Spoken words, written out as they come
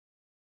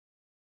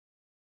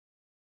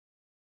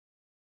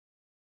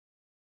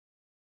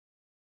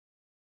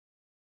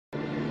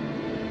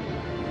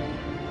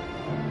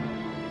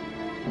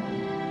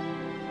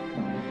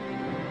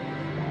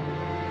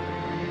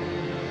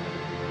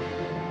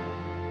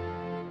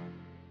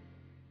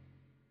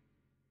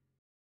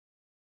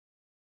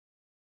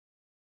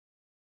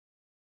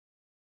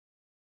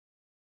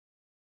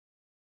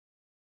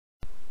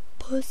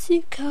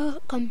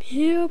Pussycat, come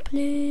here,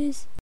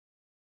 please.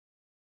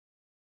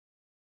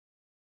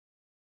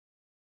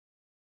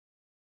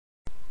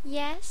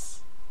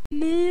 Yes?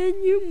 Me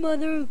and your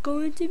mother are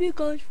going to be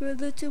gone for a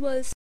little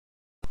while.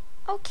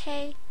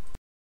 Okay.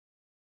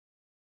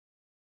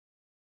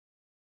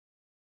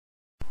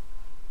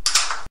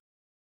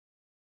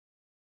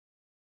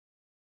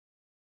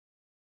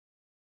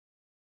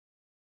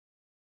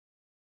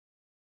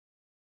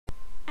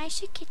 I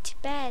should get to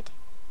bed.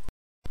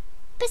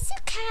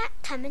 Pussycat,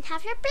 come and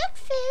have your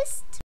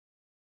breakfast.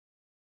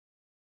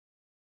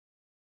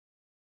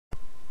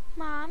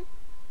 Mom?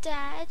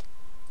 Dad?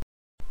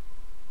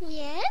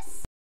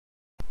 Yes?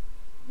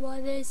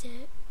 What is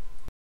it?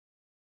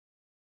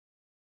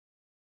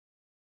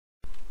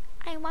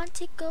 I want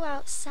to go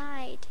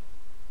outside.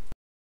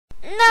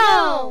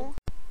 No!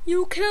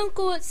 You can't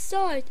go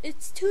outside.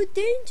 It's too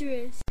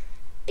dangerous.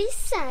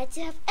 Besides,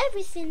 you have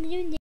everything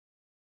you need.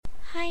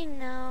 I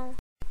know.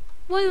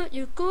 Why don't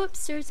you go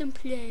upstairs and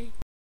play?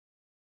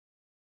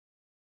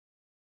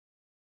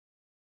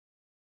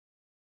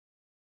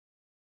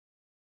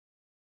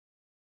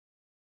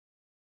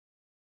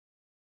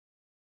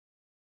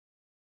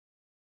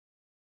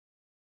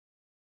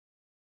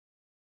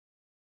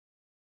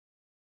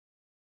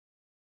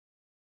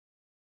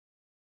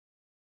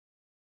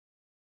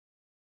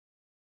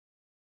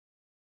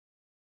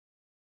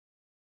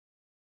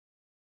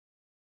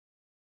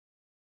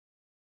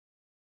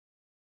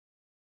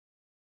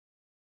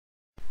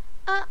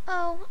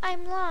 Uh-oh,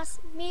 I'm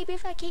lost. Maybe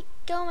if I keep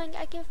going,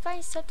 I can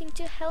find something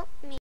to help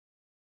me.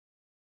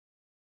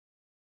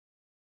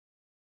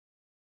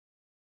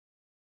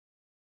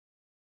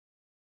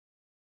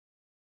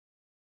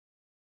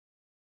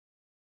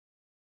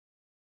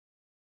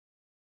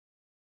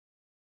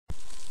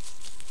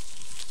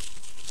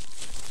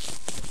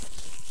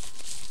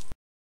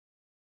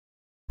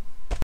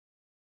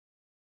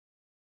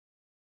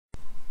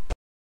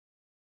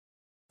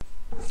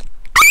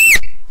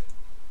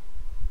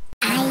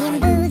 I am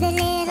Boo the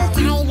little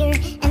tiger,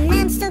 and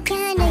I'm still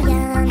kinda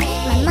young.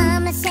 My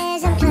mama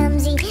says I'm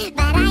clumsy,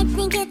 but I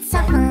think it's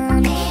so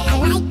fun. I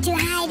like to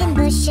hide in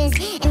bushes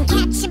and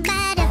catch a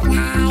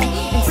butterfly,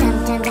 and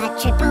sometimes I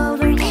trip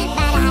over, but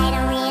I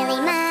don't really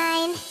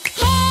mind.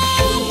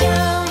 Hey yo,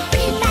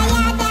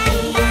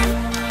 ba-ya-dum-bum.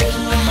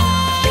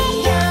 Hey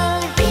yo,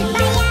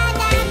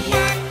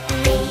 ba-ya-dum-bum.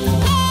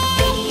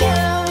 Hey yo,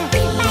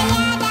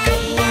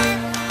 ba-ya-dum-bum.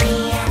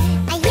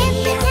 I am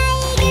the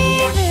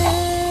tiger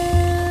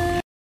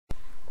Boo.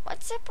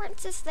 What's a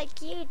princess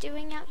like you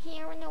doing out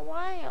here in the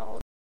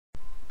wild?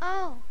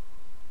 Oh,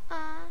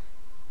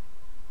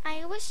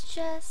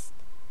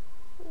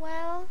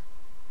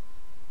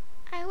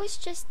 I was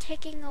just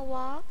taking a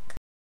walk.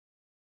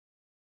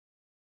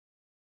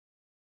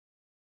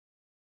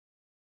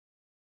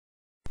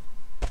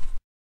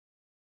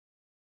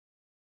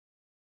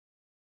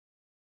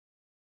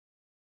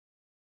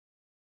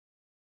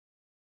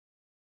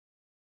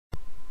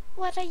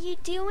 What are you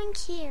doing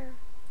here?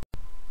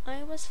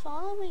 I was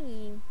following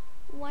you,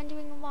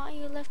 wondering why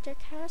you left your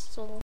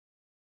castle.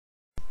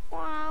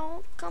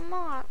 Wow, come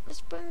on,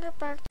 let's bring her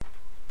back.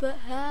 But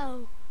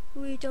how?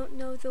 We don't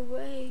know the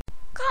way.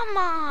 Come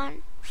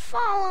on,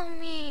 follow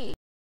me.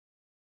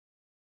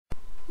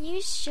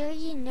 You sure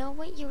you know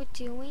what you're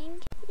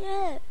doing?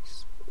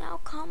 Yes,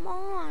 now come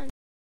on.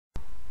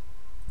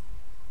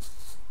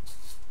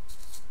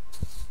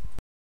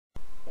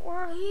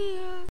 We're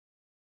here.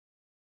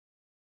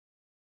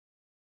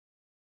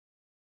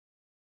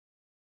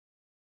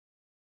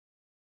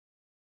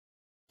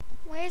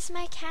 Where's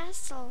my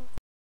castle?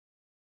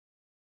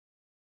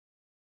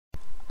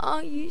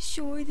 Are you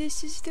sure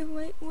this is the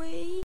right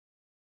way?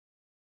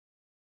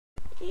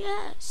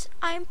 Yes,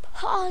 I'm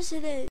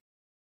positive.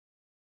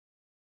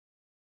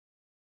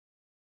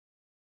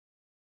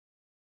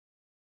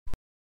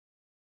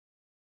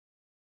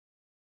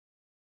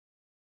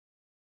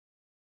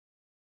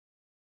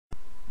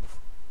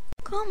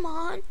 Come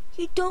on,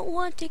 you don't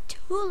want to take too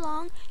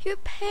long. Your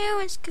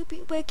parents could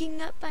be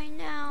waking up by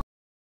now.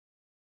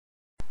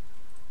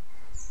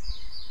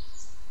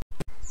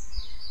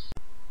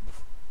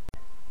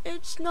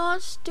 It's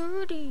not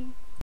sturdy.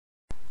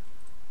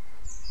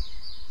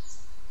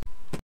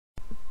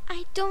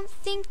 I don't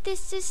think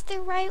this is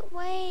the right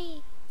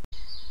way.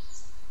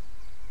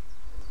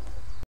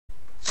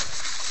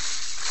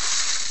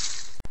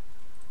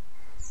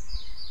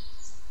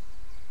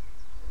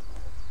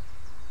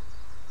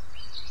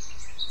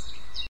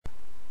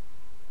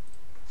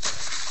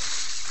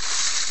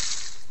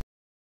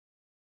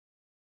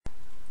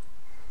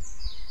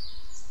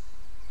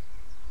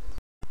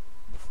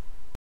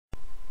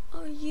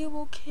 Are you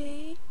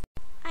okay?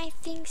 I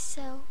think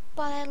so,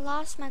 but I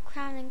lost my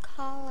crown and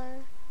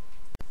collar.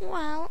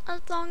 Well,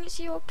 as long as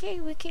you're okay,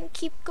 we can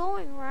keep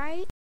going,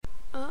 right?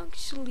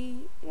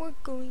 Actually, we're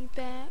going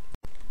back.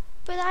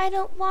 But I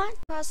don't want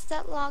to cross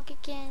that log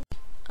again.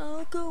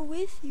 I'll go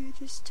with you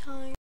this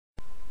time.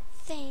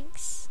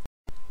 Thanks.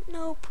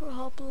 No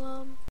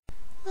problem.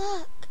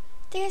 Look,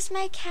 there's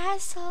my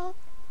castle.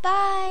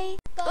 Bye.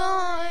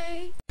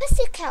 Bye.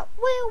 Pussycat,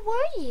 where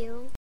were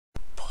you?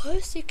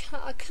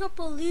 Pussycat, I can't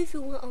believe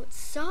you went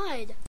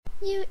outside.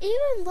 You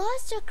even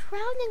lost your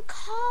crown and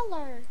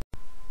collar.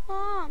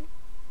 Mom,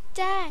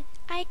 Dad,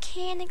 I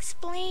can't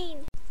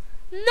explain.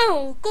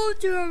 No, go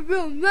to your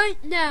room right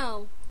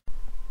now.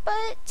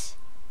 But...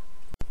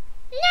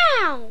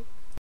 now!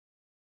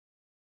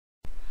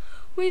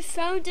 We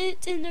found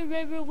it in the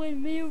river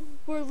when we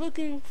were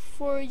looking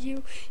for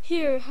you.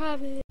 Here,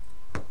 have it.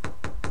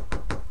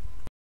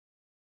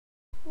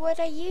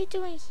 What are you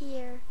doing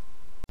here?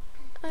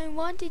 I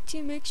wanted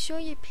to make sure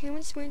your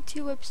parents weren't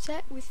too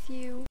upset with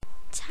you.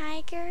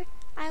 Tiger,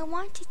 I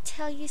want to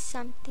tell you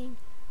something,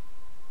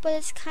 but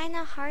it's kind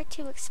of hard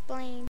to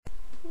explain.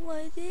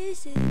 What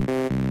is it?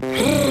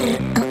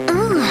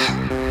 Oh,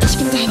 ich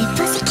bin deine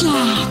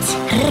Pussycat.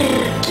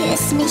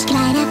 Küss mich,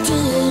 kleiner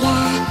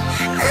Tiger.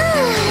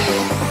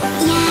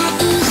 Ja,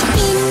 ich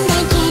bin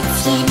dein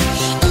Kätzchen.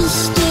 Ich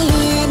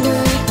gehöre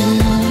nur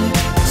dir.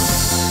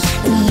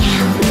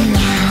 Miau,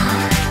 miau.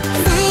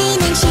 Sei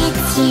mein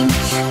Schätzchen.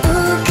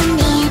 Oh, komm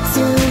her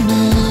zu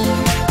mir.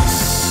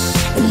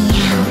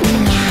 Miau,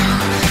 miau.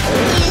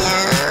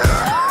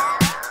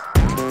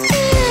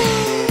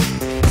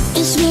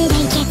 Ich will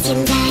dein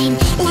Kätzchen sein.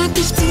 Lad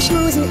dich zum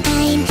Schmusen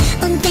ein.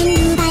 Und wenn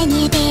du bei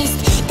mir bist,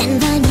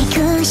 dann wollen wir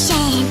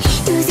kuscheln.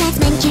 Du sollst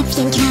mein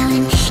Köpfchen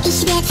kauen. Ich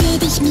werd für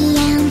dich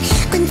miauen.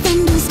 Und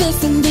wenn du's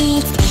wissen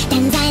willst,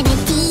 dann sei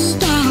mein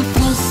Tiger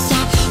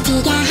frecher.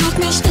 Tiger, halt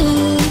mal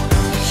still,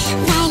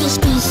 weil ich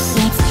dich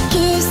jetzt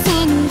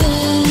küssen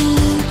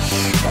will.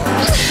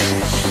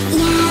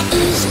 Ja,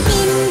 ich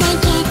bin dein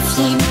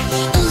Kätzchen.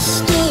 Ich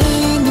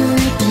gehöre nur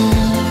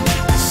dir.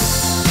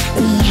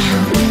 Miau,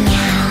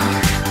 miau.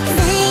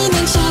 Sei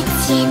mein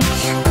Schätzchen.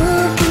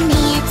 Oh, komm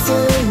her zu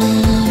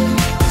mir.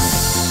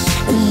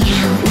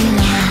 Miau,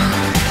 miau.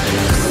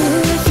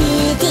 Nur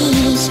für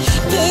dich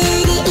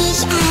würde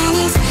ich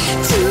alles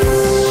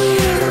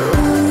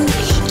tun.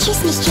 Küss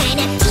mich,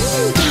 kleiner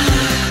Tiger.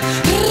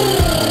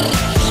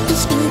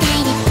 Ich bin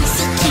deine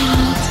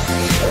Pussycat.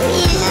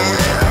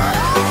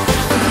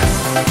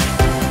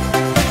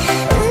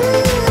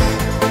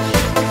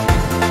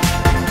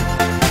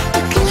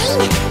 Du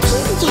kleiner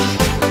Tiger.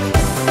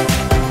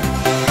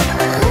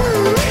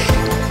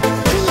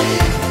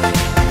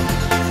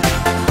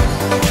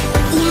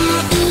 Ja,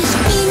 ich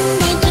bin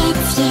dein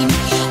Kätzchen.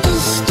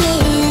 Ich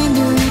gehöre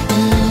nur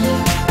dir.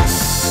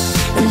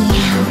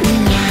 Miau,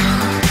 miau.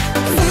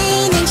 Sei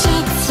mein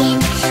Schätzchen.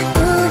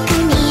 Oh,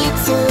 komm her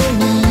zu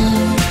mir.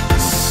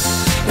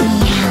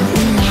 Miau,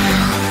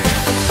 miau.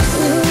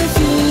 Nur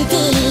für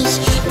dich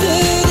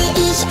würde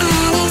ich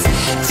alles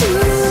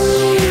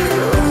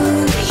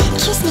tun.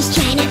 Küss mich,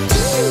 kleiner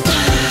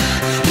Tiger.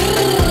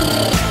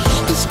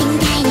 Ich bin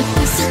deine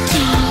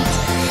Pussycat.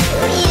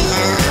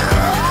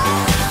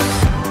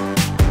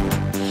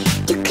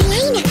 Du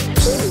kleiner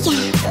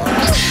Tiger.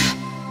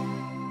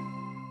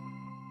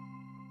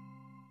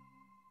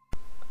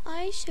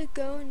 I should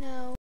go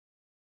now.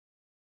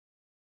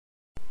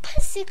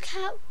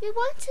 Pussycat, we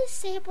want to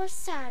say we're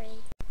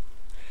sorry.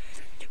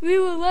 We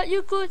will let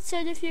you go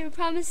outside if you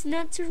promise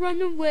not to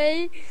run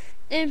away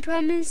and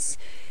promise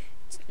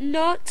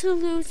not to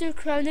lose your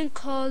crown and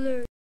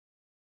collar.